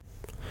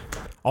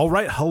All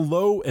right,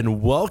 hello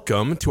and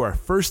welcome to our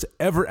first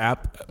ever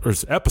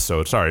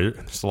episode. Sorry,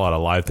 there's a lot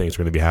of live things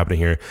going to be happening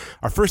here.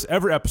 Our first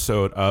ever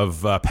episode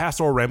of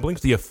Pastoral Ramblings,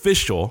 the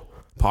official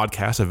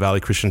podcast of Valley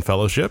Christian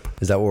Fellowship.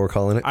 Is that what we're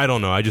calling it? I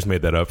don't know. I just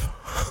made that up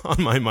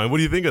on my mind. What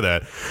do you think of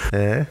that?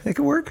 It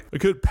could work. We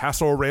could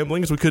Pastoral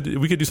Ramblings. We could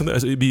do something.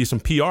 It'd be some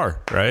PR,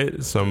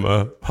 right?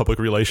 Some public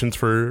relations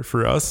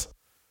for us.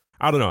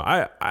 I don't know.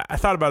 I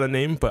thought about a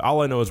name, but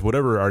all I know is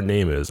whatever our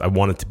name is, I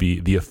want it to be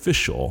the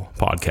official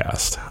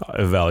podcast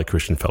of Valley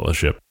Christian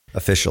Fellowship.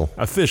 Official,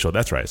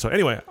 that's right. So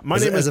anyway, my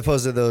name as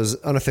opposed to those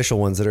unofficial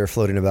ones that are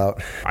floating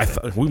about. I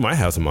thought we might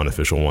have some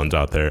unofficial ones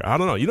out there. I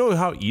don't know. You know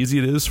how easy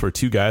it is for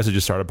two guys to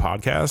just start a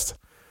podcast?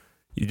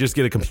 You just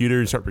get a computer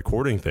and start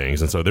recording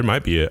things. And so there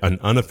might be an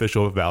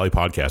unofficial Valley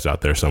podcast out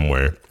there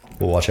somewhere.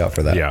 We'll watch out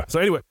for that. Yeah. So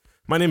anyway,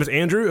 my name is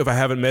Andrew. If I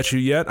haven't met you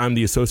yet, I'm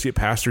the associate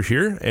pastor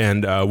here.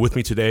 And with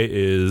me today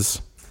is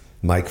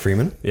Mike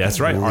Freeman. Yeah, that's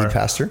right. Our lead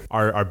pastor.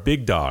 Our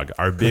big dog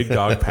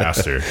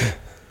pastor.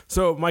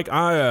 So, Mike,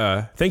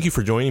 I thank you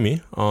for joining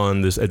me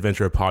on this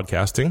adventure of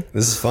podcasting.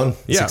 This is fun.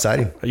 It's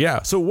exciting.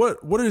 Yeah. So what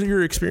are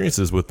your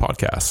experiences with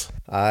podcasts?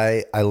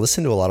 I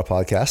listen to a lot of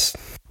podcasts.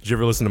 Did you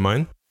ever listen to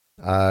mine?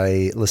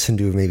 I listened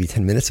to maybe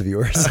 10 minutes of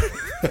yours.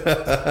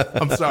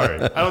 I'm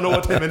sorry. I don't know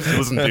what 10 minutes you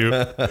listened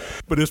to,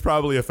 but it's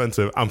probably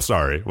offensive. I'm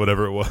sorry,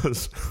 whatever it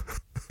was.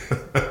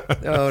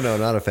 No,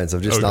 not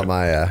offensive. Just okay.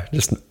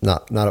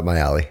 not up my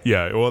alley.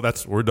 Yeah, well,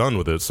 we're done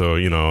with it. So,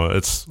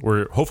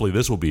 hopefully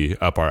this will be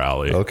up our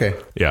alley. Okay.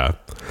 Yeah.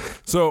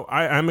 So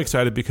I'm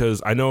excited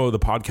because I know the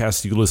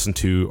podcasts you listen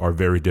to are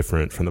very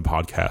different from the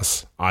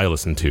podcasts I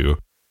listen to.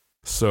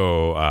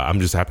 So I'm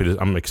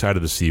excited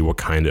to see what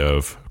kind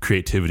of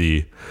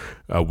creativity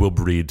we'll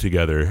breed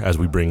together as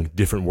we bring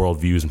different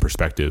worldviews and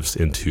perspectives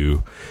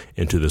into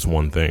this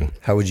one thing.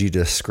 How would you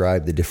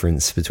describe the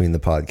difference between the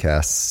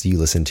podcasts you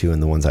listen to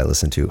and the ones I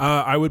listen to?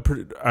 I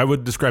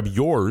would describe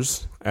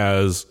yours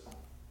as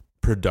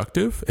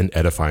productive and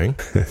edifying,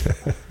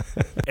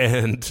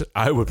 and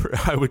I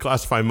would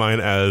classify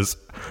mine as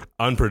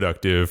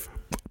unproductive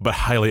but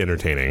highly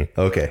entertaining.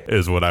 Okay,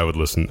 is what I would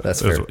listen.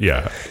 That's fair.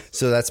 Yeah.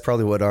 So that's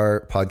probably what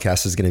our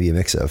podcast is going to be a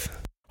mix of.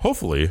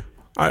 Hopefully,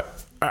 I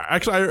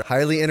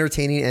highly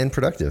entertaining and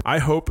productive. I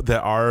hope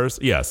that ours.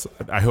 Yes,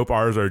 I hope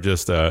ours are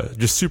just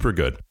super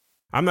good.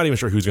 I'm not even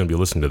sure who's going to be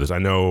listening to this. I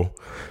know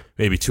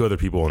maybe 2 other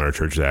people in our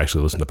church that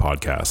actually listen to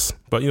podcasts,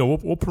 but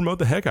we'll promote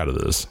the heck out of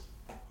this.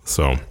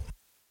 So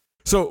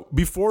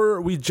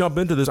before we jump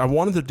into this, I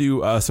wanted to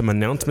do some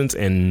announcements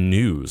and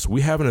news.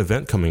 We have an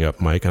event coming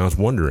up, Mike, and I was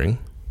wondering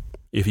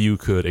if you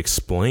could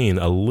explain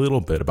a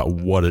little bit about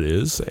what it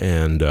is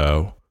and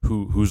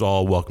who's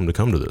all welcome to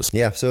come to this.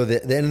 Yeah. So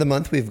the end of the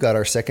month, we've got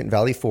our second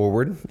Valley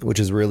Forward, which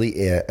is really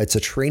it's a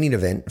training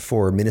event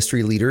for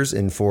ministry leaders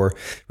and for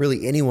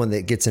really anyone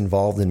that gets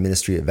involved in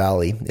ministry at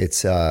Valley.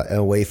 It's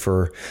a way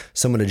for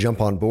someone to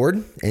jump on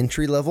board,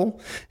 entry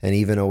level, and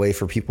even a way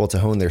for people to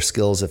hone their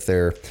skills if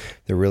they're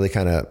really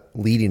kind of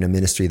leading a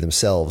ministry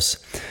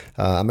themselves.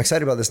 I'm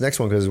excited about this next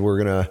one because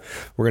we're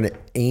gonna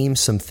aim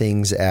some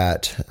things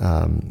at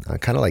kind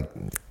of like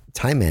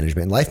time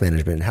management and life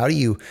management. How do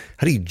you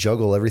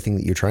juggle everything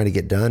that you're trying to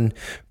get done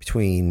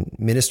between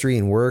ministry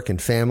and work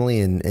and family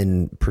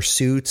and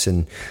pursuits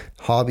and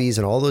hobbies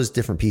and all those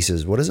different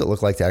pieces? What does it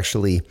look like to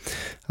actually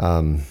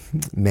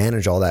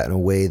manage all that in a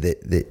way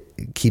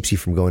that keeps you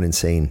from going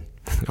insane?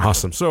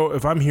 Awesome. So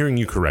if I'm hearing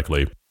you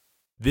correctly,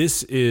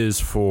 this is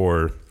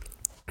for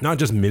not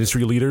just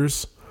ministry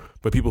leaders,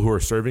 but people who are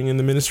serving in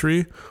the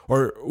ministry,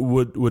 or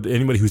would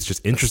anybody who's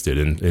just interested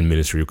in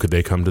ministry, could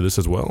they come to this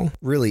as well?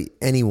 Really,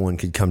 anyone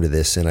could come to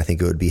this, and I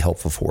think it would be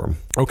helpful for them.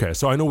 Okay,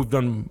 so I know we've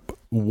done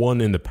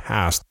one in the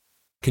past.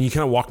 Can you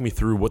kind of walk me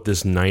through what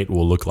this night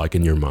will look like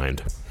in your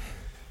mind?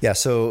 Yeah,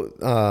 so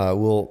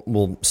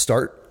we'll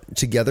start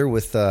together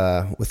with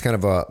kind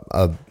of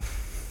a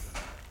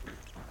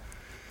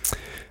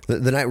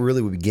The night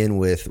really would begin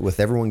with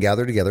everyone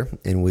gathered together,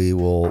 and we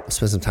will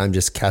spend some time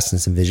just casting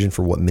some vision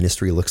for what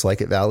ministry looks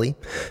like at Valley,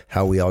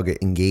 how we all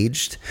get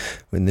engaged,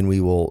 and then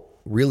we will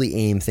really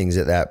aim things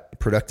at that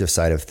productive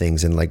side of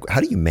things. And like,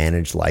 how do you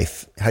manage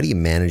life? How do you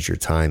manage your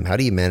time? How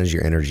do you manage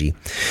your energy?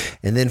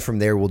 And then from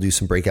there, we'll do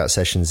some breakout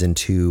sessions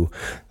into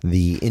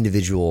the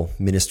individual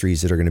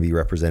ministries that are going to be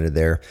represented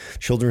there.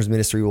 Children's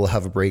ministry will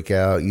have a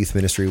breakout. Youth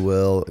ministry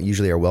will,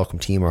 usually our welcome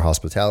team, our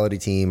hospitality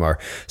team, our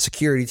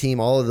security team,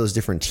 all of those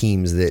different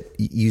teams that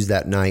use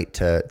that night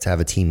to have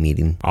a team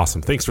meeting.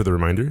 Awesome. Thanks for the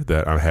reminder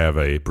that I have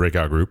a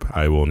breakout group.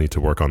 I will need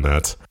to work on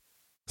that.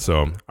 So,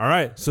 all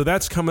right. So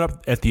that's coming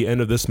up at the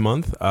end of this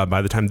month.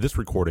 By the time this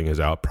recording is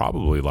out,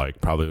 probably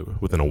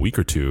within a week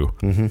or two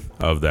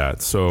of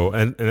that. So,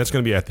 and that's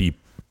going to be at the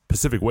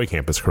Pacific Way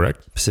campus,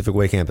 correct? Pacific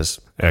Way campus.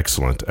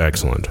 Excellent.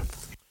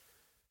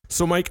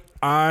 So, Mike,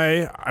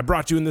 I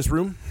brought you in this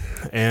room,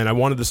 and I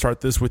wanted to start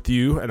this with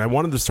you, and I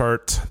wanted to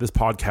start this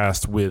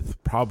podcast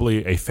with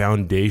probably a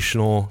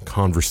foundational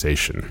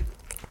conversation.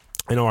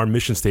 I know our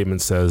mission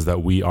statement says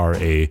that we are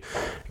a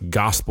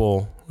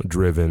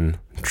gospel-driven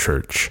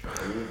church.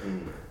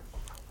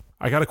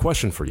 I got a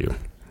question for you.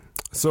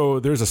 So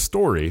there's a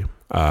story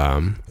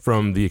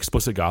from the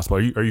Explicit Gospel.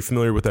 Are you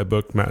familiar with that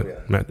book, Matt? Yeah.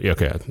 Matt? Yeah,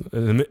 okay.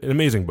 An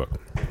amazing book.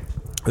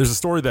 There's a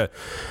story that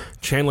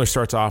Chandler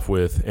starts off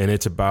with, and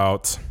it's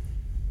about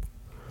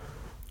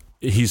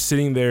he's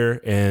sitting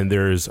there, and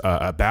there's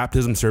a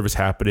baptism service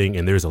happening,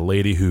 and there's a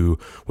lady who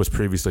was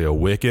previously a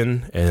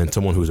Wiccan and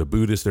someone who was a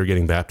Buddhist. They're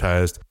getting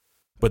baptized,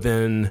 but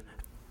then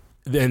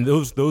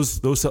those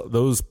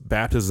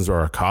baptisms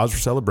are a cause for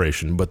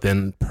celebration. But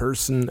then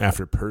person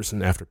after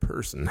person after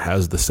person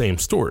has the same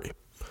story,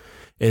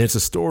 and it's a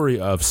story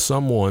of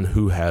someone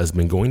who has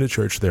been going to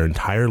church their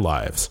entire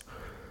lives,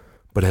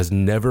 but has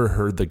never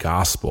heard the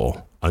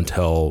gospel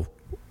until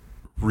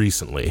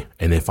recently,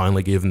 and they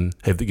finally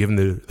have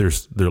given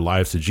their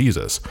lives to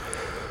Jesus.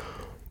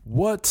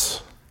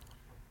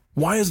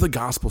 Why is the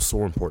gospel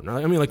so important?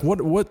 I mean, like,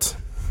 what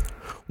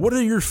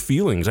are your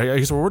feelings? I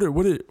guess what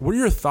are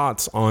your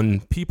thoughts on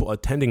people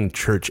attending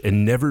church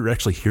and never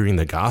actually hearing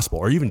the gospel,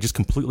 or even just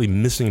completely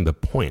missing the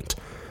point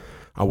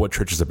of what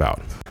church is about?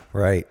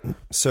 Right.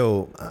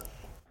 So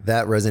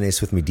that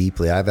resonates with me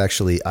deeply.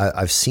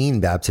 I've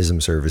seen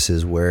baptism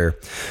services where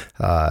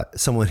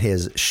someone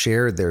has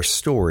shared their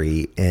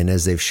story, and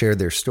as they've shared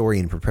their story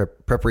in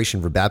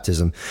preparation for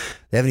baptism,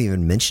 they haven't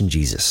even mentioned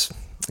Jesus.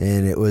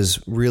 And it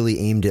was really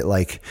aimed at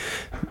like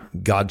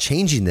God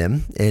changing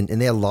them, and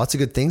they had lots of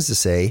good things to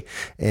say,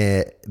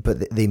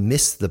 but they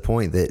missed the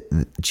point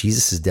that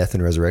Jesus' death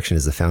and resurrection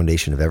is the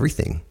foundation of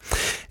everything.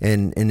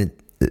 And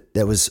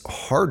that was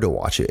hard to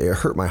watch. It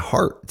hurt my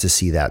heart to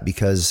see that,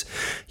 because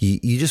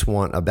you just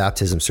want a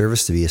baptism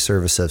service to be a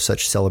service of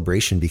such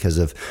celebration because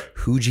of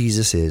who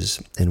Jesus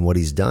is and what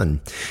he's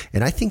done.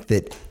 And I think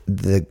that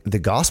the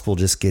gospel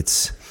just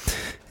gets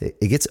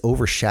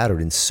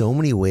overshadowed in so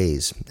many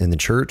ways in the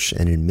church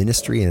and in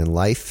ministry and in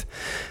life.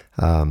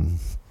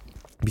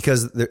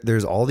 Because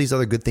there's all these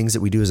other good things that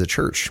we do as a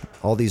church,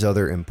 all these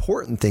other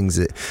important things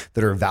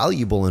that are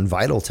valuable and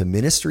vital to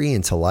ministry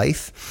and to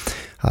life.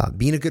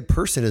 Being a good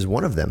person is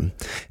one of them.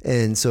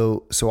 And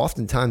so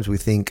oftentimes we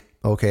think,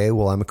 okay,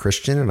 well, I'm a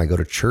Christian and I go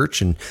to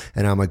church and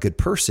I'm a good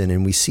person.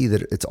 And we see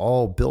that it's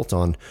all built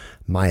on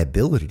my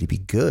ability to be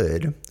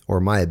good, or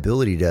my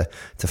ability to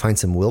find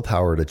some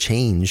willpower to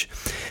change,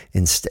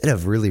 instead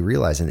of really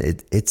realizing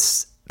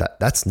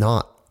that's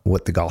not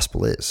what the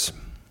gospel is.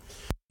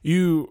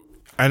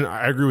 And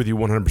I agree with you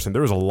 100%.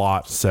 There was a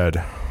lot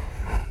said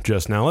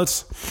just now.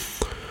 Let's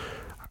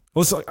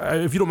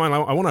if you don't mind,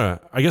 I want to,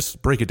 I guess,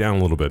 break it down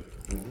a little bit.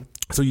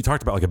 So you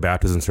talked about like a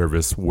baptism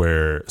service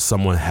where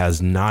someone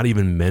has not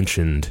even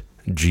mentioned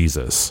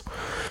Jesus.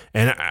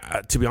 And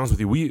to be honest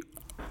with you,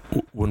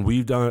 we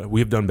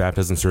have done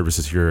baptism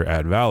services here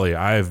at Valley.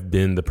 I've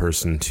been the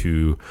person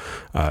to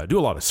do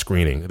a lot of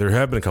screening. There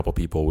have been a couple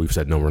people we've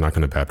said, no, we're not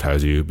going to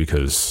baptize you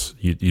because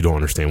you don't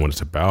understand what it's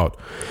about.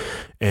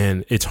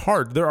 And it's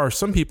hard. There are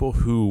some people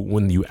who,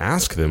 when you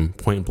ask them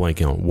point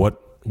blank,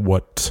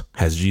 what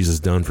has Jesus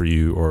done for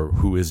you, or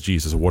who is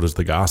Jesus, or what is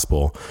the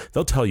gospel,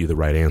 they'll tell you the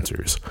right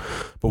answers.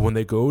 But when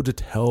they go to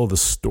tell the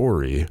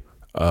story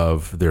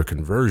of their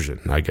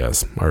conversion, I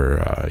guess,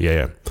 or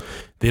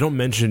they don't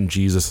mention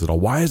Jesus at all.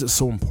 Why is it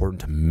so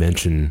important to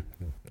mention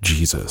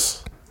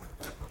Jesus?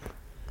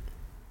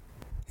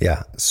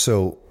 Yeah.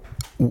 So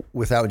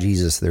without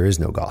Jesus, there is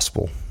no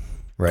gospel,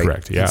 right?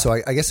 Correct. Yeah. And so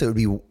I guess it would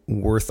be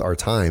worth our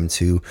time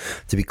to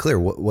be clear.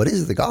 What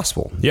is the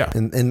gospel? Yeah.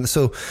 And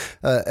so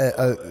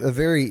a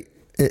very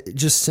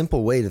just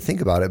simple way to think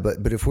about it.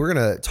 But if we're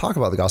going to talk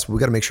about the gospel, we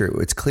got to make sure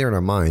it's clear in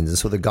our minds. And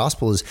so the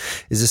gospel is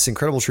this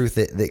incredible truth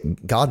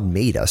that God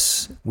made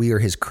us. We are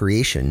his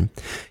creation.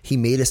 He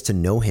made us to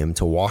know him,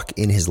 to walk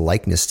in his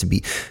likeness,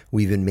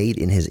 we've been made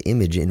in his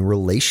image, in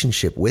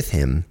relationship with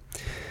him.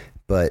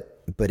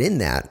 But in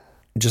that,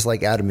 just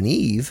like Adam and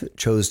Eve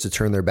chose to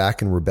turn their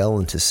back and rebel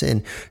into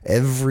sin,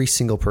 every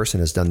single person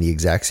has done the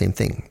exact same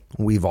thing.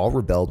 We've all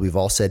rebelled. We've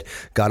all said,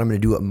 God, I'm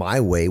going to do it my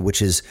way,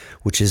 which is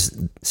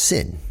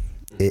sin.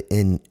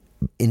 In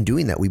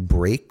doing that, we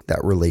break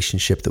that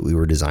relationship that we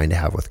were designed to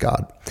have with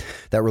God.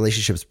 That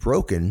relationship's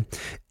broken,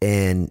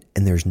 and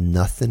there's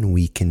nothing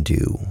we can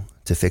do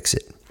to fix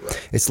it.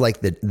 It's like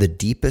the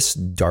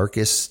deepest,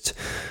 darkest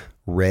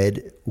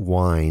red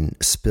wine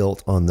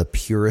spilt on the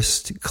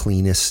purest,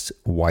 cleanest,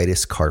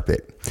 whitest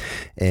carpet.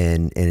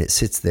 And it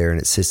sits there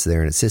and it sits there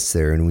and it sits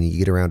there. And when you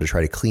get around to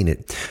try to clean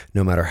it,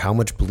 no matter how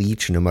much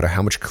bleach, no matter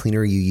how much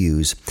cleaner you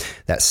use,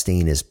 that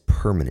stain is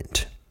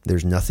permanent.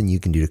 There's nothing you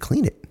can do to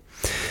clean it.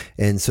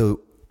 And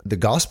so the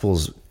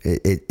Gospels,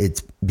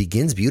 it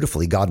begins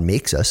beautifully. God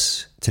makes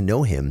us to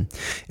know him.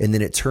 And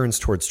then it turns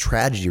towards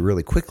tragedy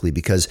really quickly,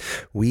 because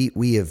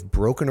we have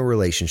broken a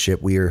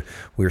relationship. We're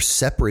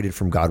separated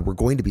from God. We're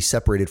going to be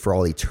separated for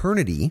all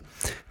eternity.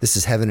 This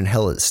is heaven and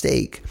hell at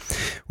stake.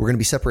 We're going to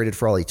be separated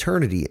for all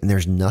eternity, and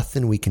there's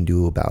nothing we can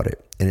do about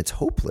it. And it's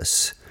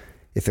hopeless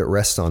if it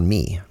rests on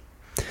me.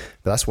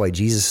 But that's why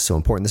Jesus is so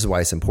important. This is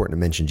why it's important to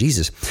mention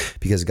Jesus,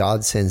 because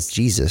God sends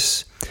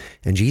Jesus,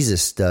 and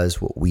Jesus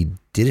does what we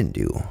didn't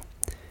do.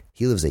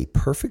 He lives a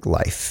perfect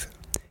life.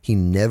 He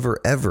never,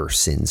 ever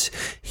sins.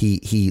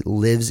 He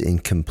lives in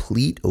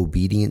complete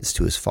obedience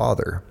to his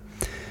Father.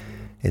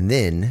 And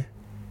then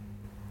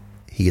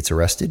he gets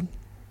arrested.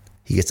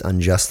 He gets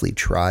unjustly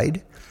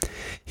tried.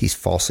 He's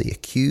falsely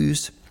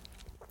accused.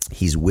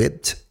 He's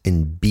whipped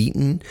and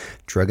beaten,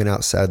 dragged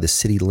outside the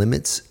city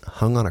limits,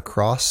 hung on a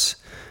cross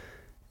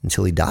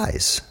until he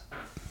dies.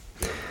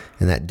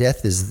 And that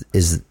death is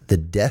the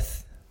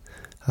death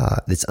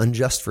that's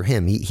unjust for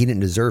him. He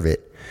didn't deserve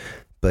it,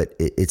 but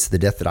it's the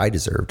death that I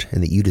deserved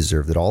and that you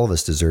deserve, that all of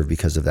us deserve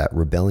because of that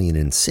rebellion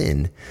and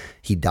sin.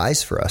 He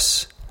dies for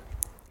us.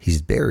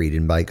 He's buried,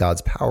 and by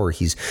God's power,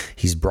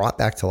 he's brought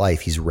back to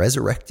life. He's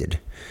resurrected.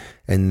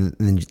 And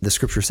the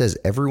scripture says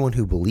everyone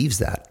who believes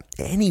that,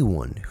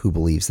 anyone who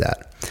believes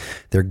that,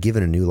 they're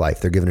given a new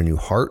life. They're given a new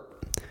heart.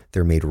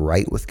 They're made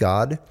right with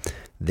God.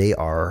 They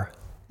are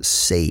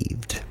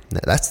saved.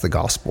 That's the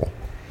gospel.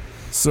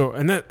 So,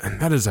 and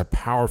that is a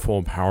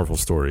powerful, powerful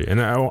story.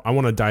 And I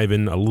want to dive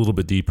in a little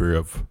bit deeper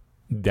of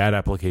that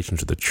application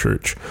to the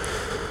church.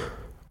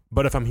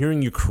 But if I'm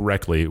hearing you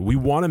correctly, we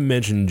want to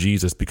mention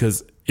Jesus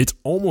because it's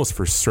almost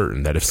for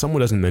certain that if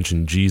someone doesn't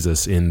mention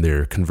Jesus in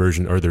their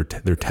conversion or their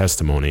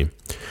testimony,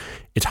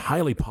 it's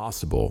highly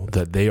possible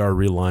that they are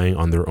relying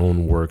on their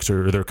own works,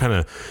 or they're kind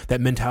of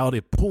that mentality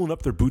of pulling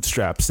up their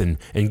bootstraps and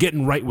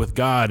getting right with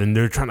God. And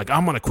they're trying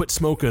I'm going to quit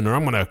smoking, or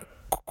I'm going to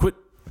quit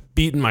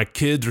beating my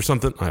kids or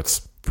something.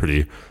 That's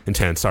pretty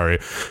intense, sorry.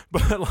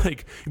 But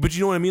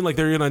you know what I mean? Like,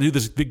 they're going to do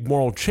this big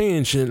moral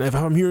change. And if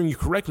I'm hearing you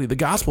correctly, the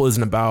gospel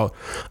isn't about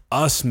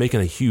us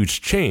making a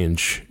huge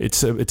change.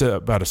 It's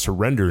about a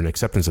surrender and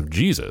acceptance of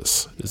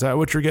Jesus. Is that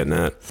what you're getting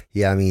at?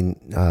 Yeah. I mean,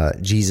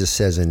 Jesus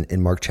says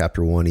in Mark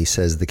chapter 1, he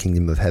says, the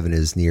kingdom of heaven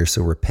is near,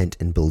 so repent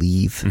and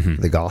believe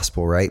the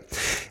gospel. Right.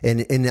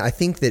 And I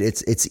think that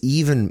it's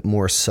even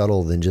more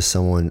subtle than just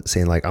someone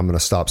saying like, I'm going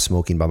to stop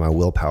smoking by my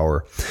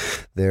willpower.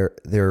 There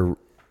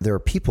are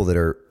people that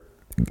are,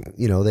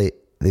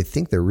 they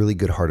think they're really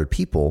good-hearted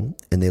people,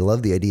 and they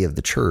love the idea of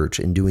the church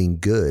and doing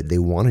good. They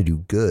want to do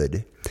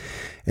good,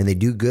 and they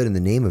do good in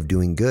the name of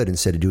doing good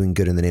instead of doing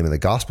good in the name of the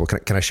gospel.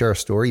 Can I share a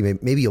story?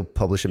 Maybe you'll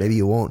publish it, maybe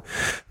you won't.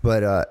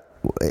 But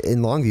in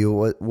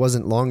Longview, it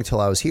wasn't long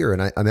until I was here,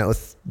 and I met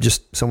with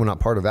just someone not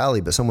part of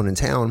Valley, but someone in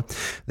town.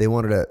 They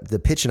wanted to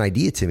pitch an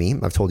idea to me.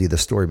 I've told you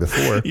this story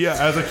before. Yeah,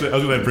 I was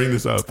going to bring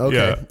this up.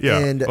 Okay. Yeah.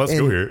 Let's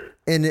go here.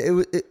 And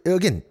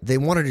again, they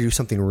wanted to do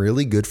something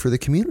really good for the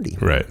community,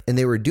 right? And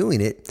they were doing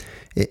it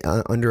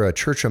under a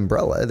church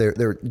umbrella.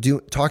 They're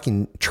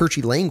talking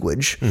churchy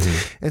language,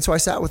 and so I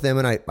sat with them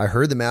and I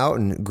heard them out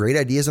and great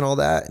ideas and all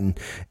that, and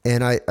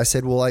I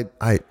said, well,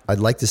 I'd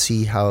like to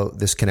see how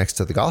this connects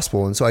to the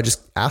gospel, and so I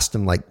just asked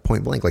them like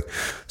point blank, like,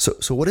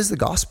 so what is the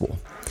gospel?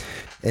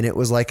 And it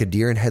was like a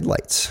deer in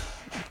headlights.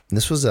 And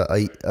this was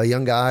a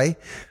young guy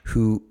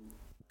who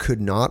could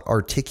not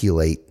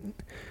articulate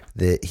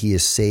that he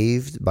is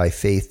saved by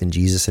faith in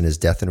Jesus and his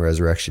death and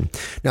resurrection.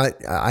 Now,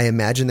 I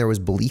imagine there was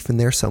belief in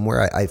there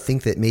somewhere. I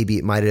think that maybe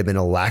it might have been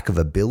a lack of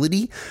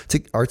ability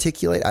to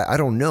articulate. I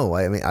don't know.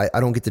 I mean, I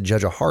don't get to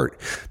judge a heart,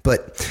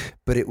 but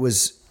it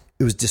was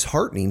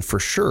disheartening for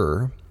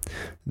sure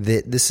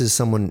that this is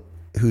someone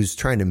who's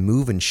trying to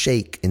move and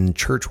shake in the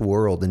church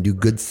world and do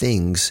good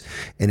things.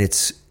 And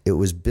it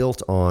was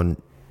built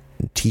on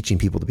teaching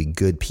people to be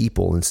good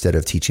people instead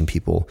of teaching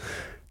people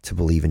to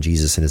believe in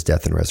Jesus and his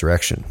death and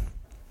resurrection.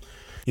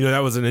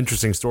 That was an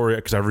interesting story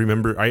because I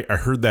remember I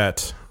heard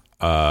that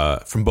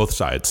from both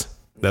sides.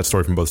 That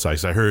story from both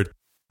sides. I heard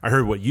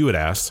what you had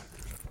asked,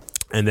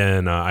 and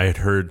then I had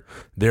heard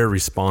their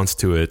response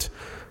to it,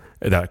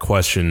 that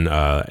question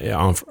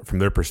from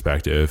their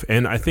perspective.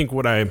 And I think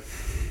what I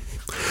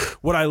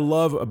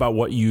love about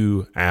what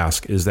you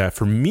ask is that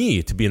for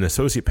me to be an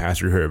associate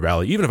pastor here at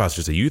Valley, even if I was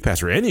just a youth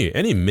pastor,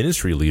 any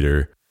ministry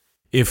leader,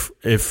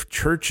 if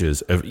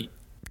churches of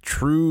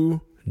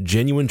true,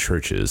 genuine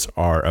churches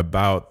are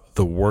about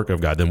the work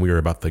of God, then we are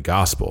about the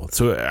gospel.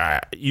 So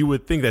you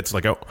would think that's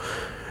like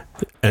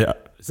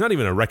it's not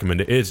even a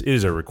recommendation. It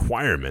is a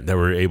requirement that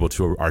we're able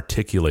to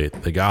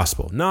articulate the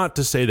gospel. Not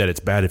to say that it's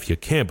bad if you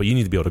can't, but you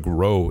need to be able to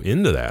grow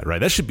into that,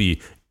 right? That should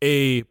be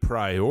a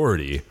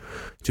priority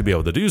to be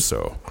able to do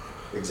so.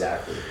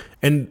 Exactly.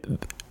 And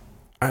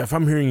if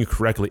I'm hearing you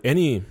correctly,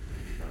 any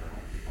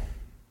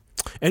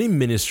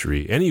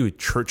ministry, any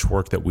church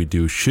work that we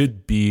do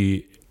should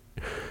be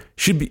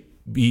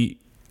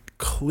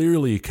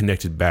clearly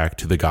connected back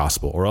to the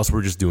gospel, or else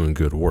we're just doing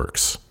good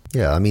works.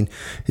 Yeah, I mean,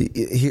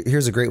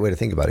 here's a great way to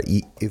think about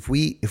it. If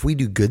we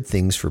do good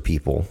things for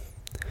people,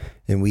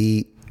 and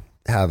we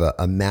have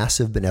a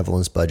massive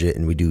benevolence budget,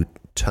 and we do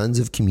tons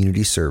of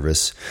community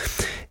service,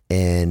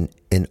 and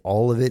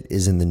all of it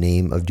is in the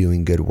name of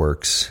doing good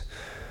works,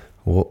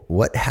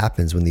 what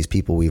happens when these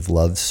people we've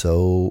loved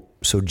so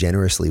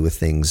generously with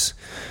things,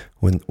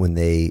 when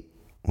they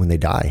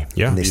die,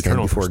 when they stand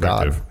before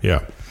God?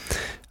 Yeah.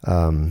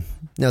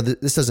 Now,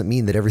 this doesn't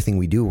mean that everything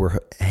we do, we're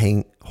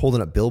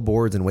holding up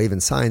billboards and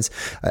waving signs.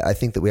 I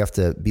think that we have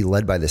to be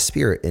led by the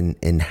Spirit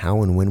in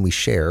how and when we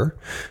share,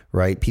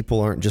 right? People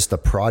aren't just a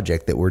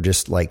project that we're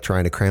just like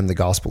trying to cram the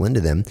gospel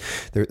into them.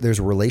 There's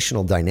a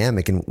relational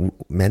dynamic, and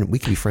man, we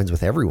can be friends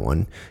with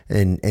everyone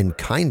and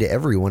kind to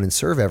everyone and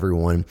serve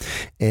everyone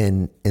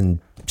and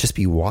just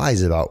be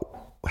wise about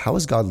how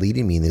is God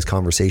leading me in these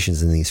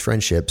conversations and these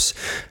friendships,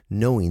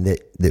 knowing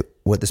that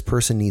what this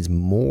person needs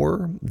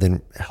more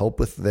than help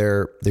with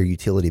their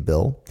utility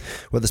bill,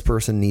 what this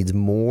person needs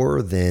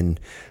more than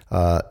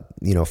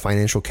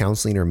financial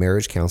counseling or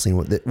marriage counseling,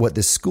 what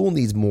this school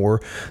needs more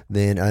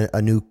than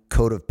a new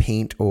coat of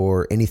paint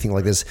or anything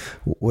like this.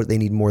 What they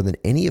need more than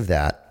any of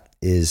that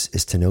is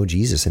to know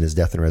Jesus and his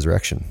death and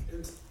resurrection.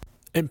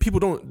 And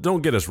people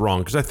don't get us wrong,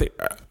 because I think,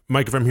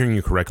 Mike, if I'm hearing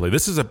you correctly,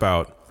 this is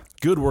about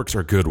good works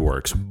are good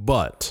works,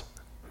 but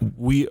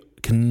we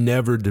can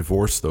never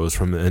divorce those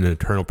from an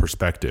eternal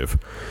perspective.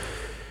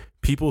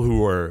 People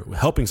who are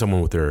helping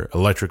someone with their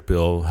electric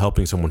bill,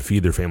 helping someone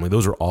feed their family,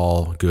 those are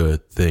all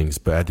good things.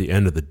 But at the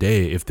end of the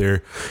day, if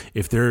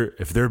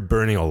they're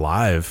burning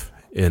alive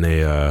in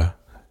a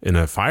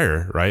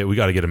fire, right, we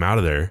got to get them out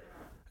of there.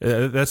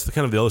 That's the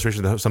kind of the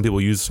illustration that some people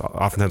use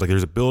oftentimes. Like,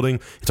 there's a building,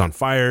 it's on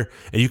fire,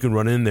 and you can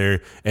run in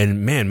there,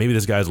 and man, maybe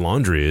this guy's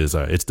laundry is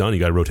it's done. You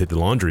got to rotate the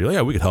laundry.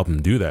 Yeah, we could help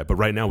him do that, but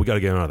right now we got to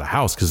get him out of the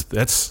house, because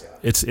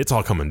it's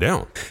all coming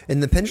down.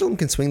 And the pendulum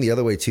can swing the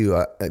other way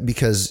too,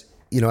 because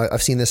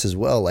I've seen this as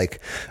well.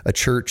 Like, a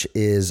church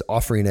is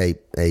offering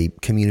a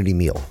community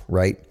meal,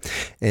 right?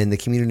 And the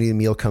community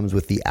meal comes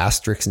with the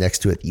asterisk next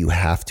to it. You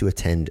have to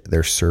attend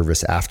their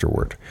service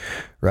afterward,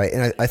 right?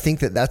 And I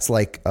think that's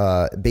like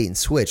bait and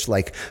switch,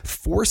 like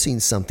forcing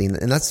something.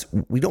 And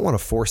we don't want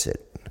to force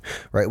it,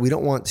 right? We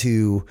don't want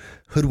to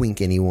hoodwink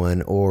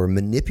anyone or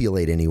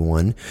manipulate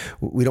anyone.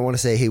 We don't want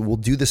to say, hey, we'll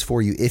do this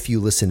for you if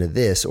you listen to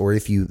this, or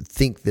if you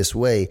think this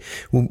way.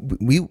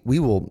 We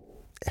will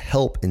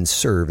help and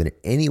serve in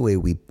any way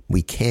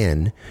we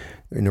can,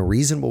 in a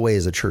reasonable way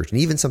as a church,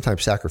 and even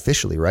sometimes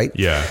sacrificially, right?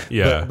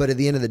 Yeah. But at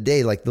the end of the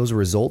day, like, those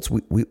results,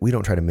 we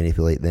don't try to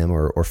manipulate them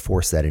or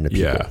force that into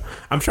people. Yeah.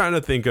 I'm trying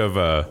to think of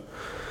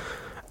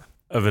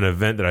an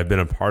event that I've been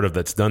a part of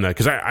that's done that,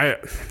 because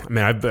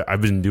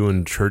I've been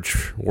doing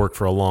church work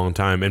for a long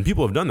time, and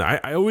people have done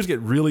that. I always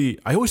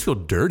feel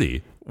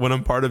dirty when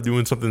I'm part of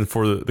doing something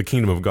for the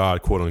kingdom of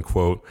God, quote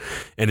unquote,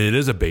 and it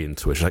is a bait and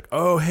switch. Like,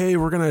 oh, hey,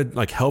 we're going to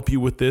like help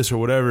you with this or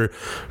whatever.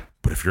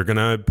 But if you're going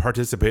to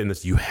participate in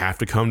this, you have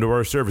to come to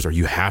our service, or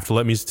you have to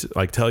let me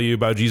tell you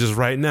about Jesus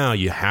right now.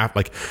 You have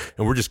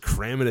and we're just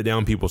cramming it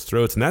down people's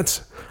throats. And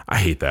I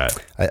hate that.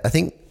 I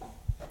think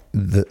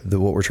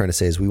what we're trying to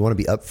say is we want to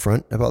be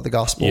upfront about the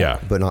gospel,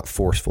 but not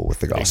forceful with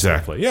the gospel.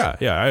 Exactly.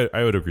 Yeah.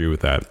 I would agree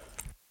with that.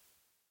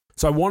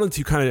 So I wanted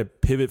to kind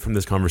of pivot from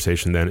this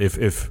conversation then.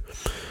 If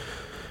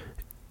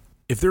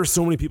there are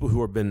so many people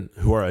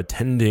who are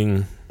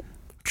attending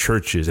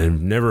churches and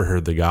have never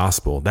heard the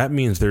gospel, that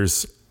means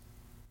there's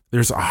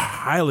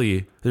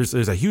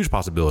a huge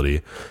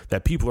possibility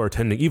that people are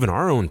attending even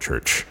our own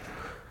church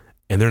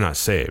and they're not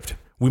saved.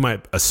 We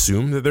might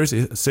assume that they're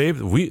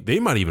saved. They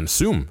might even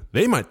assume,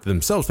 they might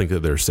themselves think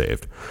that they're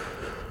saved.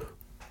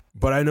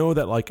 But I know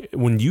that, like,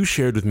 when you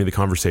shared with me the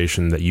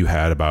conversation that you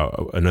had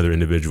about another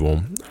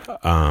individual,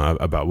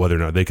 about whether or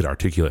not they could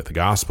articulate the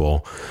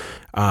gospel,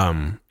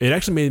 it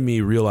actually made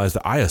me realize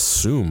that I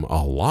assume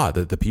a lot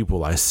that the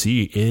people I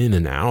see in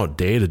and out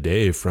day to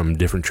day from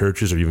different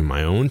churches or even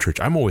my own church,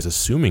 I'm always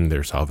assuming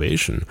their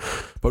salvation.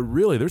 But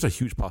really, there's a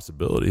huge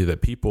possibility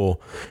that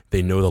people,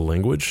 they know the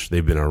language,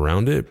 they've been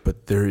around it,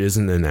 but there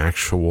isn't an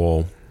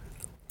actual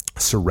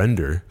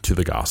surrender to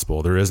the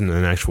gospel. There isn't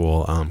an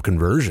actual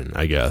conversion,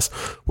 I guess.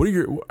 What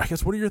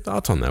are your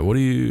thoughts on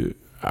that?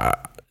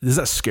 Does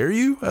that scare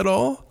you at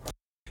all?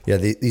 Yeah,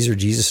 these are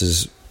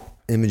Jesus's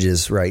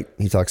images, right?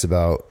 He talks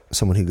about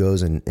someone who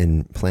goes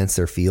and plants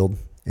their field,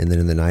 and then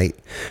in the night,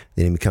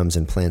 then he comes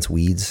and plants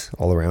weeds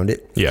all around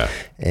it. Yeah,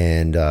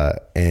 and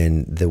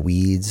the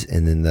weeds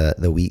and then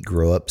the wheat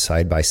grow up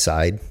side by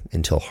side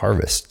until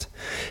harvest,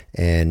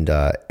 and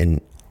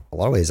a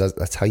lot of ways,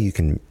 that's how you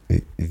can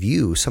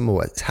view some of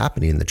what's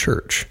happening in the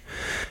church.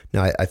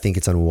 Now, I think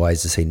it's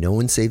unwise to say no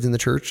one's saved in the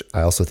church.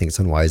 I also think it's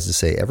unwise to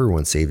say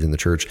everyone's saved in the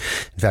church.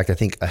 In fact, I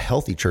think a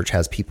healthy church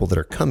has people that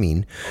are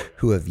coming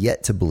who have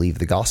yet to believe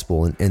the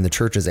gospel, and the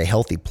church is a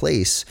healthy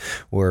place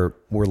where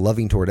we're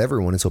loving toward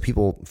everyone, and so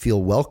people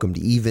feel welcomed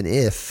even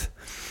if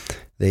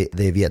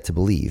they've yet to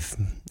believe.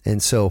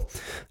 And so,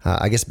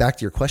 I guess back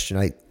to your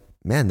question,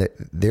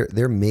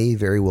 there may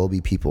very well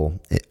be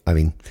people,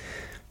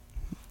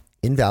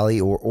 in Valley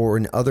or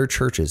in other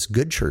churches,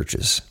 good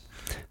churches,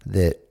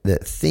 that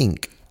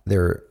think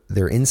they're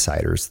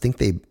insiders, think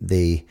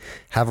they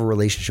have a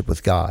relationship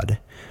with God,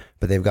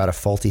 but they've got a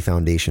faulty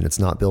foundation. It's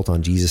not built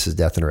on Jesus'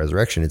 death and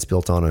resurrection. It's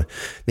built on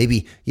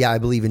I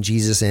believe in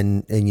Jesus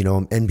and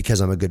because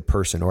I'm a good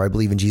person, or I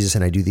believe in Jesus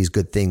and I do these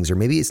good things, or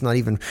maybe it's not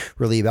even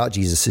really about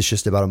Jesus. It's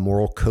just about a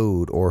moral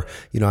code, or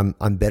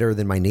I'm better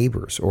than my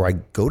neighbors, or I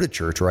go to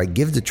church, or I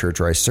give to church,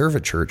 or I serve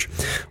at church.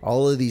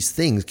 All of these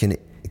things can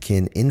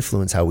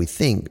influence how we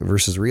think,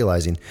 versus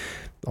realizing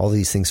all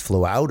these things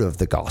flow out of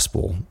the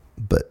gospel,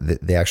 but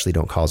they actually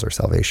don't cause our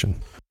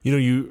salvation.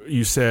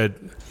 You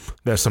said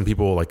that some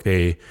people, like,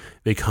 they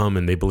come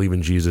and they believe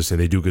in Jesus and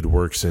they do good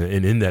works,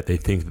 and in that they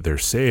think that they're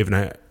saved.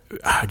 And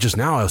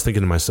I was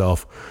thinking to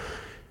myself,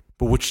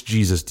 but which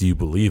Jesus do you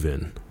believe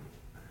in?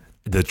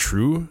 the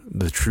true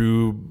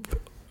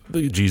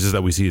the Jesus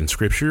that we see in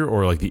Scripture,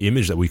 or like the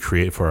image that we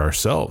create for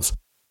ourselves.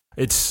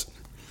 It's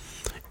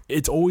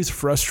always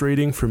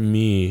frustrating for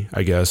me,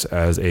 I guess,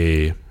 as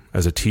a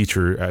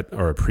teacher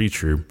or a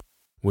preacher,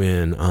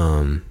 when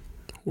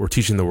we're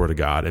teaching the Word of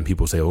God and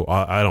people say, "Oh,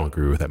 I don't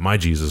agree with that. My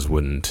Jesus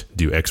wouldn't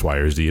do X, Y,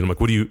 or Z." And I'm like,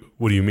 "What do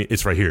you mean?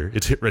 It's right here.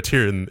 It's right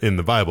here in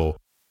the Bible."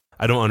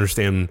 I don't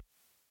understand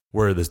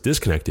where this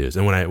disconnect is.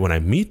 And when I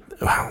meet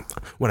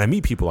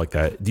people like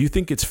that, do you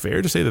think it's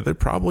fair to say that they're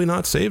probably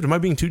not saved? Am I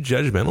being too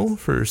judgmental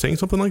for saying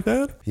something like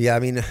that? Yeah, I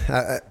mean,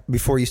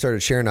 before you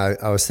started sharing,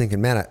 I was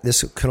thinking, man,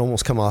 this could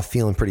almost come off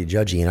feeling pretty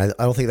judgy, and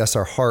I don't think that's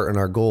our heart and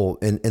our goal.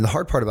 And the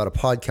hard part about a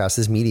podcast,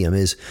 this medium,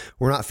 is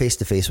we're not face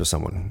to face with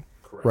someone.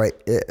 Correct. Right?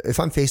 If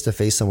I'm face to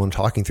face someone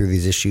talking through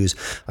these issues,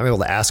 I'm able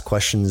to ask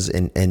questions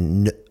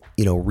and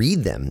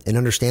read them and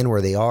understand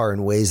where they are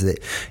in ways that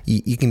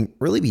you can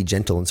really be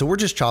gentle. And so we're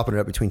just chopping it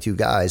up between two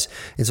guys.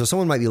 And so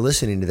someone might be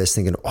listening to this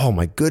thinking, "Oh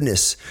my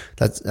goodness,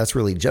 that's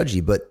really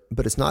judgy."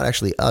 But it's not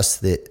actually us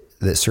that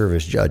serve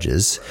as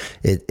judges.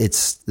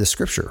 It's the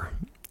Scripture.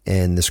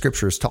 And the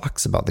Scriptures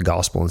talks about the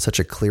gospel in such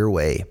a clear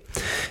way.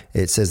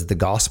 It says that the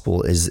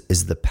gospel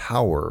is the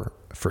power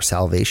for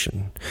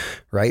salvation,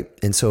 right?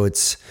 And so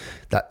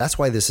that's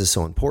why this is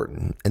so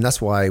important. And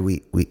that's why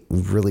we've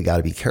really got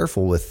to be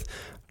careful with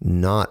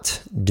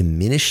not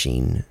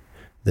diminishing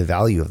the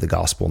value of the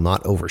gospel,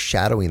 not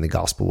overshadowing the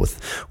gospel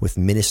with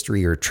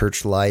ministry or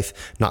church life,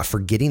 not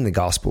forgetting the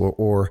gospel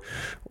or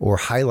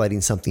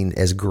highlighting something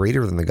as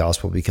greater than the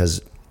gospel, because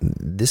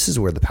this is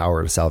where the power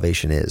of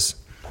salvation is.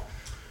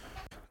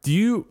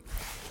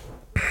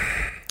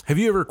 Have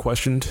you ever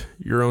questioned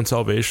your own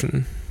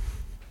salvation?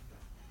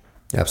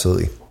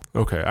 Absolutely.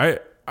 Okay.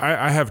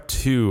 I have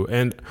too.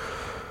 And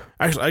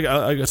actually,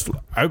 I guess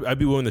I'd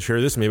be willing to share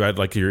this. Maybe I'd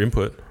like your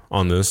input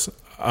on this.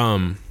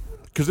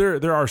 Because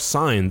there are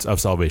signs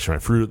of salvation,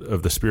 right? Fruit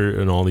of the Spirit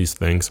and all these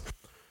things.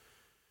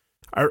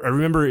 I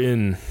remember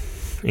in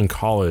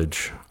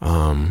college,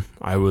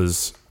 I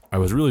was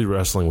really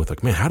wrestling with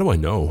like, man, how do I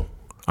know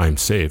I'm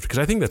saved? Because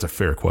I think that's a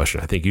fair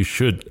question. I think you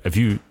should, if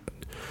you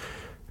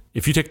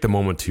take the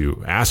moment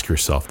to ask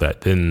yourself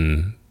that,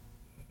 then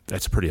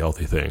that's a pretty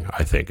healthy thing.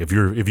 I think if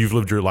you've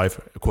lived your life,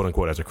 quote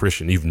unquote, as a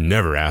Christian, you've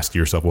never asked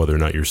yourself whether or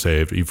not you're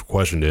saved, you've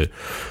questioned it,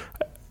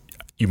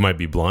 you might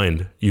be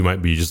blind. You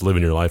might be just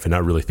living your life and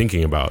not really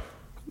thinking about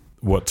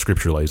what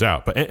Scripture lays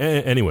out. But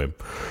anyway,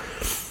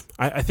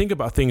 I think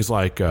about things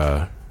like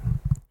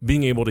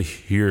being able to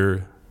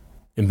hear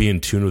and be in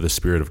tune with the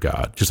Spirit of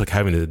God, just like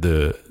having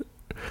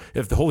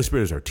if the Holy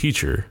Spirit is our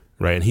teacher,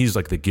 right, and He's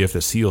like the gift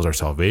that seals our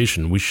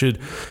salvation,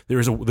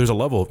 there's a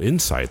level of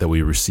insight that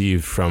we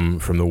receive from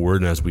the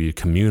Word, and as we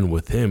commune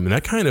with Him, and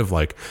that kind of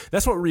like,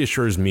 that's what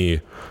reassures me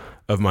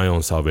of my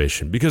own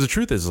salvation. Because the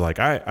truth is, like,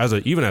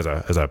 even as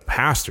a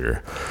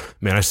pastor,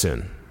 man, I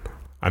sin,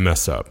 I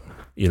mess up,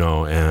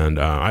 and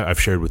I've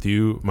shared with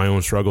you my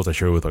own struggles. I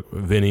share with like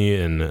Vinny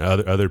and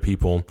other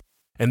people,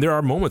 and there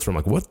are moments where I'm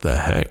like, what the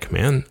heck,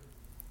 man?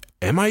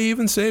 Am I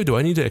even saved? Do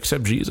I need to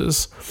accept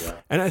Jesus? Yeah.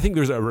 And I think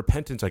there's a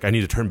repentance, like I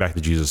need to turn back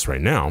to Jesus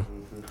right now.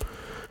 Mm-hmm.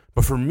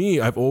 But for me,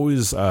 I've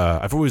always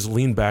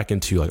leaned back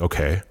into like,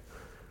 okay,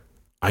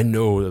 I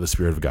know that the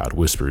Spirit of God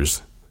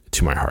whispers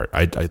to my heart.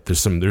 There's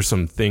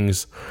some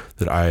things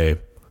that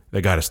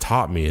God has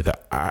taught me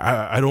that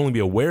I'd only be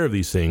aware of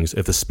these things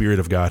if the Spirit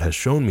of God has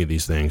shown me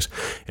these things.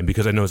 And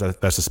because I know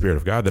that's the Spirit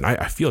of God, then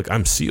I feel like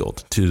I'm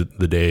sealed to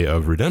the day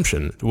of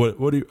redemption.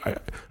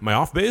 Am I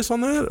off base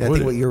on that? I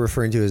think what you're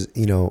referring to is,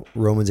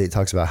 Romans 8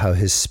 talks about how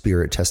His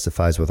Spirit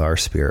testifies with our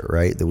spirit,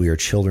 right? That we are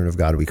children of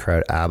God. We cry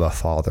out, Abba,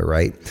 Father,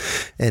 right?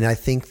 And I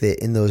think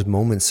that in those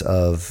moments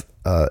of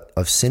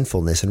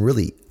sinfulness and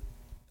really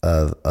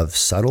of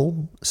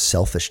subtle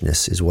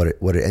selfishness is what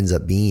it ends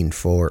up being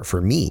for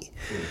me,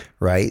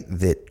 right?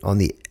 That on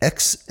the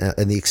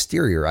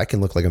exterior, I can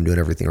look like I'm doing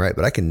everything right,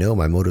 but I can know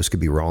my motives could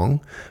be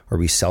wrong or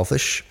be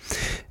selfish.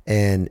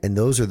 And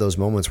those are those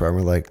moments where I'm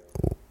like,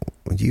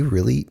 do you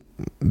really,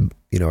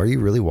 are you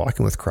really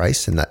walking with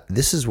Christ? And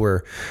this is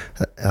where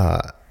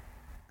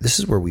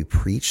we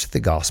preach the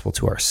gospel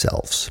to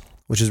ourselves,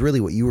 which is really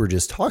what you were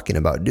just talking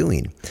about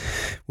doing,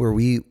 where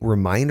we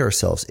remind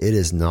ourselves it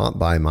is not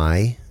by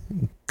my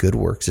good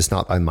works. It's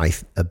not by my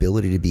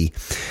ability to be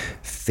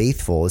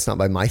faithful. It's not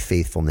by my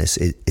faithfulness.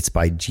 It's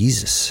by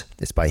Jesus.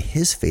 It's by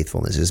His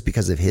faithfulness. It's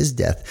because of His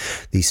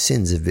death. These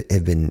sins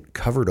have been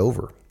covered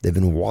over. They've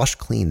been washed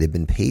clean. They've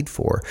been paid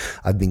for.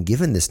 I've been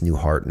given this new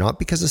heart, not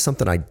because of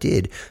something I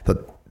did,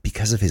 but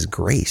because of His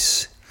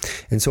grace.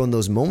 And so in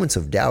those moments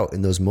of doubt,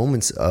 in those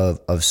moments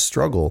of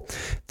struggle,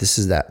 this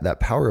is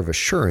that power of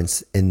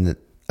assurance, and the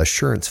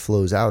assurance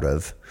flows out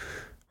of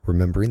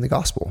remembering the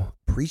gospel,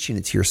 preaching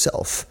it to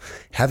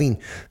yourself,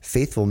 having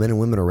faithful men and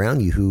women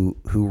around you who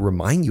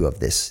remind you of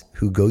this,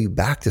 who go you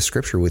back to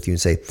Scripture with you and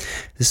say,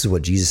 this is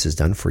what Jesus has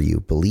done for you.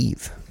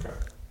 Believe.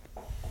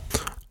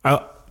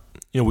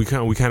 We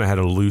kind of had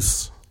a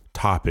loose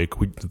topic.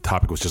 The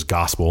topic was just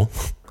gospel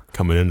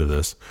coming into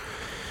this.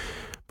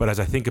 But as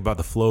I think about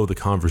the flow of the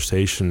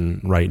conversation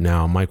right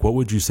now, Mike, what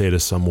would you say to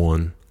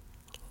someone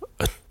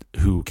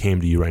who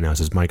came to you right now and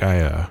says, Mike,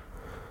 I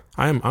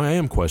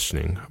am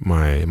questioning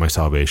my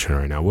salvation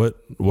right now.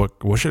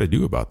 What should I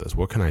do about this?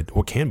 What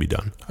can be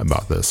done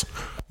about this?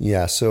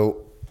 Yeah.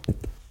 So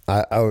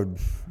I would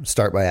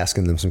start by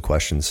asking them some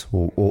questions.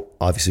 Well,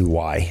 obviously,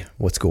 why?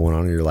 What's going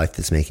on in your life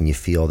that's making you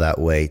feel that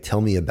way? Tell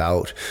me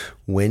about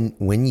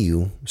when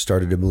you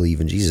started to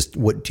believe in Jesus.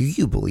 What do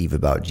you believe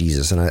about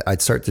Jesus? And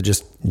I'd start to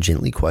just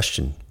gently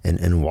question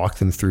and walk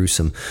them through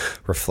some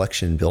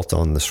reflection built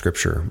on the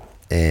scripture.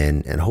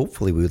 And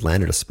hopefully we would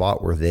land at a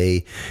spot where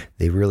they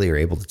really are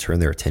able to turn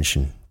their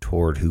attention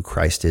toward who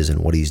Christ is and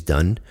what he's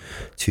done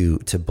to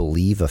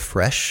believe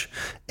afresh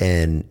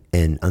and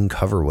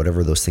uncover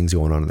whatever those things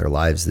going on in their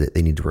lives that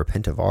they need to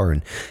repent of are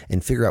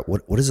and figure out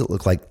what does it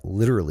look like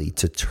literally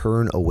to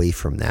turn away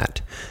from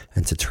that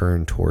and to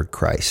turn toward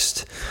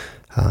Christ.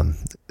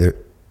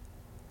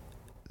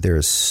 There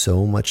is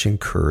so much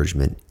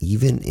encouragement,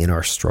 even in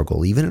our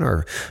struggle, even in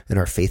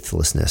our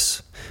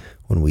faithlessness,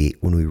 when we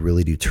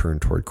really do turn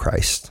toward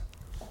Christ.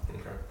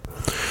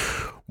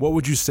 What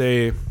would you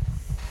say?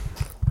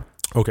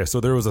 Okay, so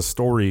there was a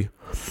story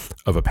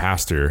of a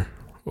pastor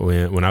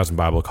when I was in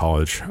Bible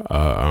college.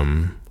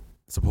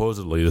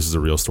 Supposedly, this is a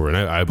real story,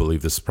 and I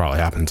believe this probably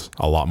happens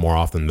a lot more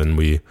often than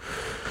we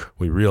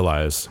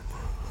realize.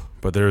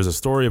 But there is a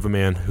story of a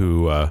man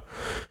who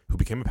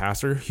became a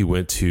pastor. He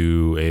went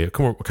to a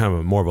kind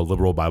of more of a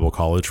liberal Bible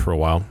college for a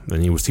while,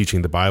 and he was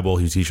teaching the Bible.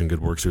 He was teaching good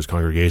works to his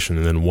congregation,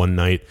 and then one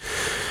night,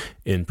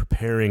 in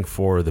preparing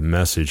for the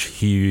message,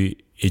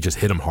 it just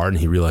hit him hard,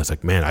 and he realized,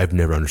 like, man, I've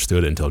never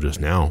understood it until just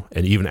now.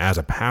 And even as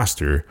a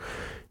pastor,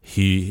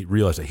 he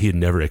realized that he had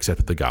never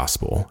accepted the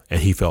gospel,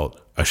 and he felt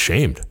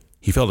ashamed.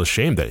 He felt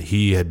ashamed that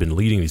he had been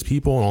leading these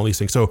people and all these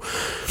things. So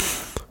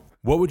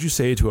what would you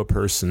say to a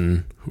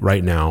person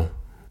right now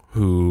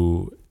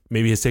who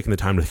maybe has taken the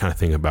time to kind of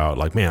think about,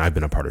 like, man, I've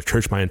been a part of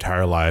church my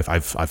entire life.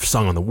 I've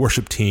sung on the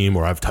worship team,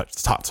 or I've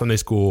taught Sunday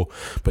school.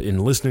 But in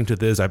listening to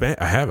this, I've been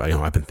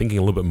thinking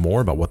a little bit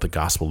more about what the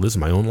gospel is in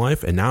my own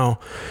life. And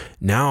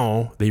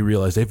now they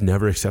realize they've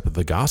never accepted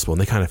the gospel,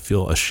 and they kind of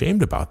feel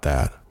ashamed about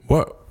that.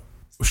 What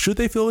should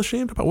they feel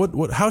ashamed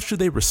about? How should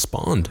they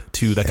respond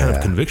to that kind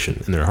of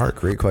conviction in their heart?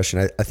 Great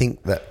question. I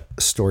think that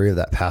story of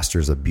that pastor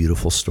is a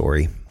beautiful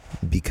story,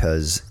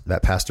 because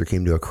that pastor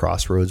came to a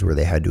crossroads where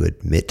they had to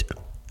admit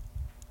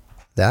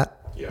that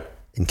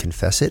and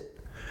confess it,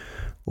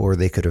 or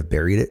they could have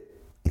buried it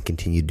and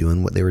continued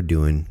doing what they were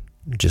doing,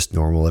 just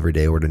normal,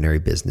 everyday, ordinary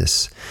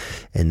business.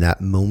 And that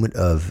moment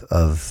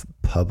of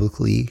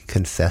publicly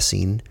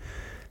confessing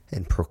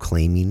and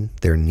proclaiming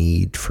their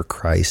need for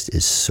Christ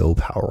is so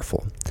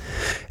powerful.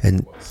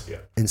 And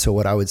so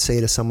what I would say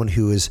to someone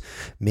who is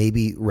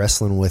maybe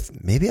wrestling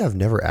with, maybe I've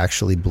never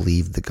actually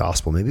believed the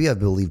gospel, maybe I've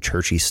believed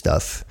churchy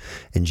stuff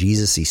and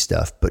Jesus-y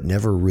stuff, but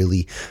never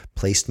really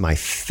placed my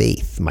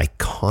faith, my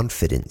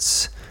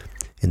confidence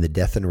in the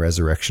death and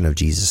resurrection of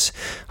Jesus.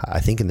 I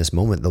think in this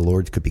moment, the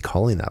Lord could be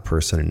calling that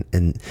person,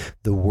 and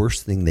the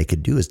worst thing they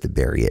could do is to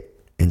bury it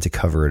and to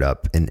cover it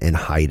up and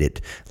hide it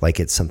like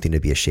it's something to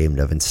be ashamed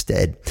of.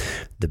 Instead,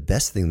 the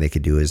best thing they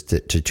could do is to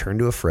turn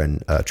to a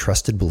friend, a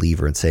trusted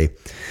believer, and say,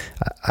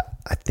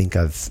 I think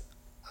I've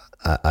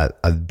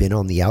been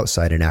on the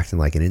outside and acting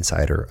like an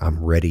insider.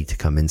 I'm ready to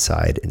come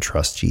inside and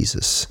trust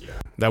Jesus. Yeah.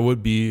 That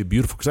would be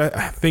beautiful, because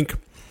I think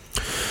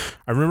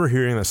I remember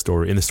hearing that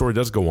story, and the story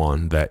does go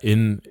on that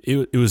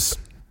it was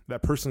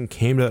that person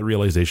came to that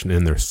realization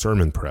in their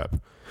sermon prep,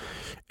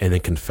 and then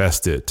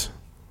confessed it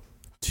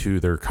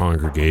to their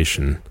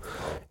congregation,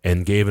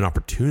 and gave an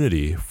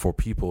opportunity for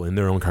people in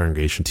their own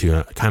congregation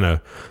to kind of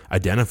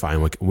identify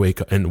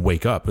and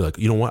wake up. Like,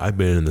 you know what? I've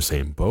been in the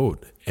same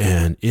boat.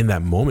 And in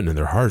that moment in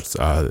their hearts,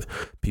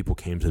 people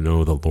came to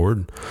know the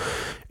Lord.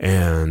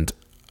 And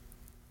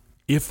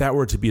if that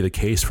were to be the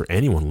case for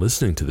anyone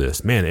listening to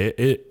this, man,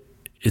 it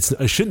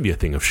shouldn't be a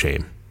thing of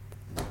shame.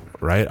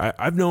 Right?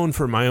 I've known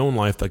for my own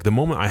life, like the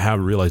moment I have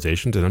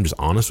realizations and I'm just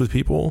honest with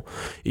people,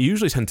 it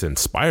usually tends to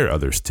inspire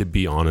others to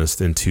be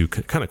honest and to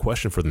kind of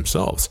question for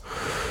themselves.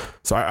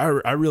 So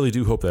I really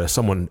do hope that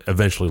someone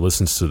eventually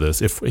listens to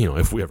this, if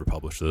we ever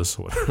publish this.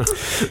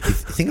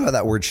 Think about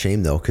that word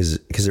shame, though, because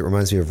it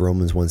reminds me of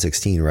Romans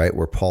 1:16, right?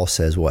 Where Paul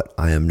says, what?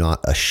 I am not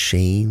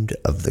ashamed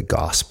of the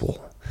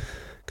gospel,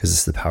 because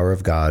it's the power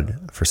of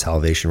God for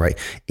salvation, right?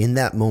 In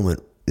that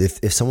moment,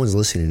 if someone's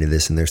listening to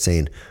this and they're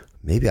saying,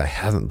 maybe I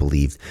haven't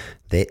believed,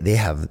 they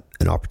have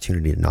an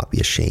opportunity to not be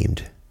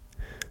ashamed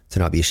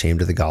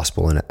of the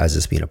gospel and as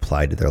it's being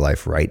applied to their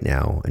life right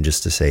now, and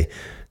just to say,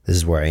 this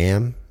is where I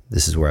am,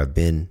 this is where I've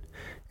been,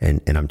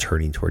 and I'm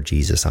turning toward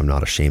Jesus. I'm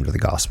not ashamed of the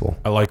gospel.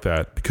 I like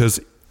that,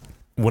 because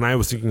when I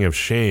was thinking of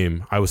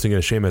shame, as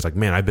like,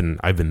 man, I've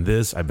been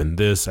this, and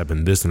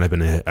I've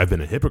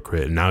been a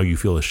hypocrite, and now you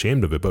feel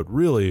ashamed of it. But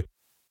really,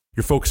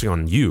 you're focusing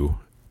on you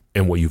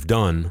and what you've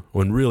done,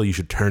 when really you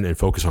should turn and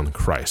focus on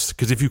Christ.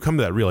 Because if you come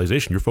to that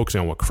realization, you're focusing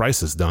on what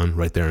Christ has done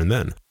right there and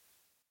then.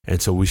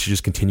 And so we should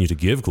just continue to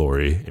give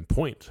glory and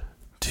point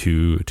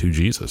to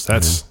Jesus.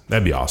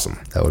 That'd be awesome.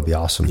 That would be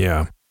awesome.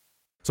 Yeah.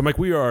 So, Mike,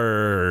 we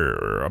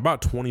are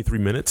about 23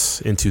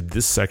 minutes into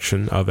this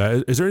section of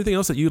that. Is there anything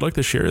else that you'd like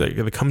to share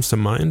that comes to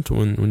mind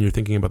when you're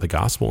thinking about the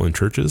gospel in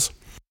churches?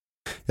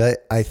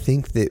 I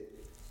think that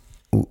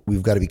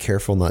we've got to be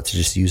careful not to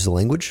just use the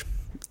language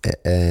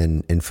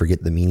and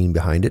forget the meaning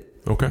behind it.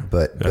 Okay,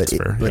 but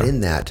fair. But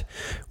in that,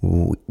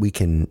 we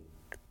can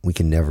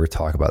never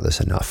talk about this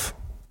enough.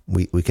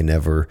 We can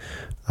never,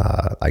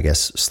 I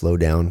guess, slow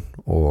down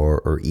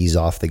or ease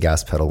off the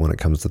gas pedal when it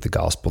comes to the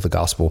gospel. The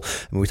gospel,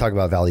 when we talk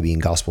about Valley being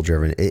gospel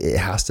driven, it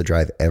has to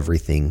drive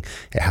everything.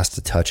 It has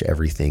to touch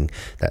everything.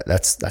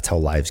 That's how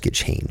lives get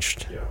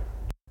changed.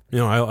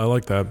 Yeah. I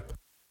like that.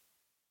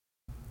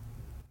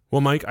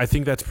 Well, Mike, I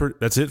think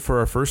that's it for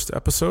our first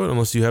episode.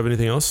 Unless you have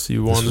anything else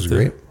you wanted to. This was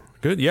great.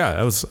 Good.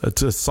 Yeah,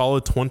 it's a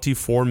solid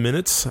 24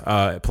 minutes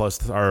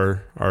plus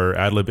our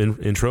ad lib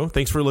intro.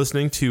 Thanks for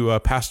listening to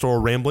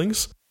Pastoral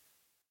Ramblings.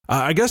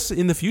 I guess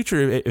in the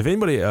future, if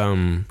anybody,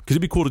 because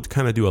it'd be cool to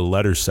kind of do a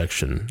letter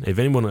section. If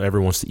anyone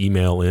ever wants to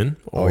email in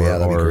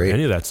or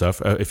any of that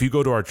stuff, if you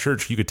go to our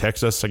church, you could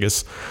text us, I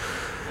guess,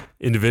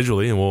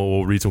 individually, and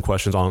we'll read some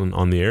questions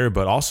on the air.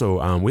 But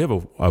also, we have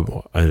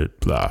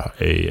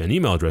an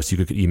email address you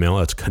could email.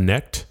 That's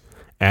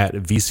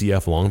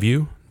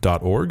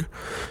connect@vcflongview.org,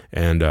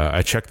 and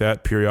I check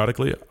that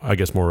periodically, I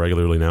guess more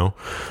regularly now.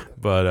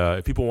 But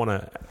if people want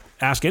to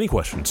ask any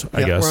questions,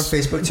 I guess we're on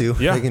Facebook too.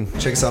 Yeah, you can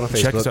check us out on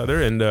Facebook. Check us out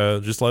there and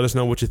just let us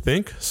know what you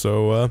think.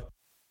 So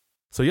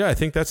yeah, I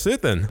think that's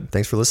it then.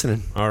 Thanks for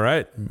listening. All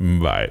right,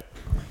 bye.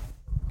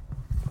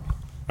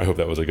 I hope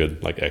that was a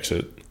good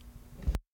exit.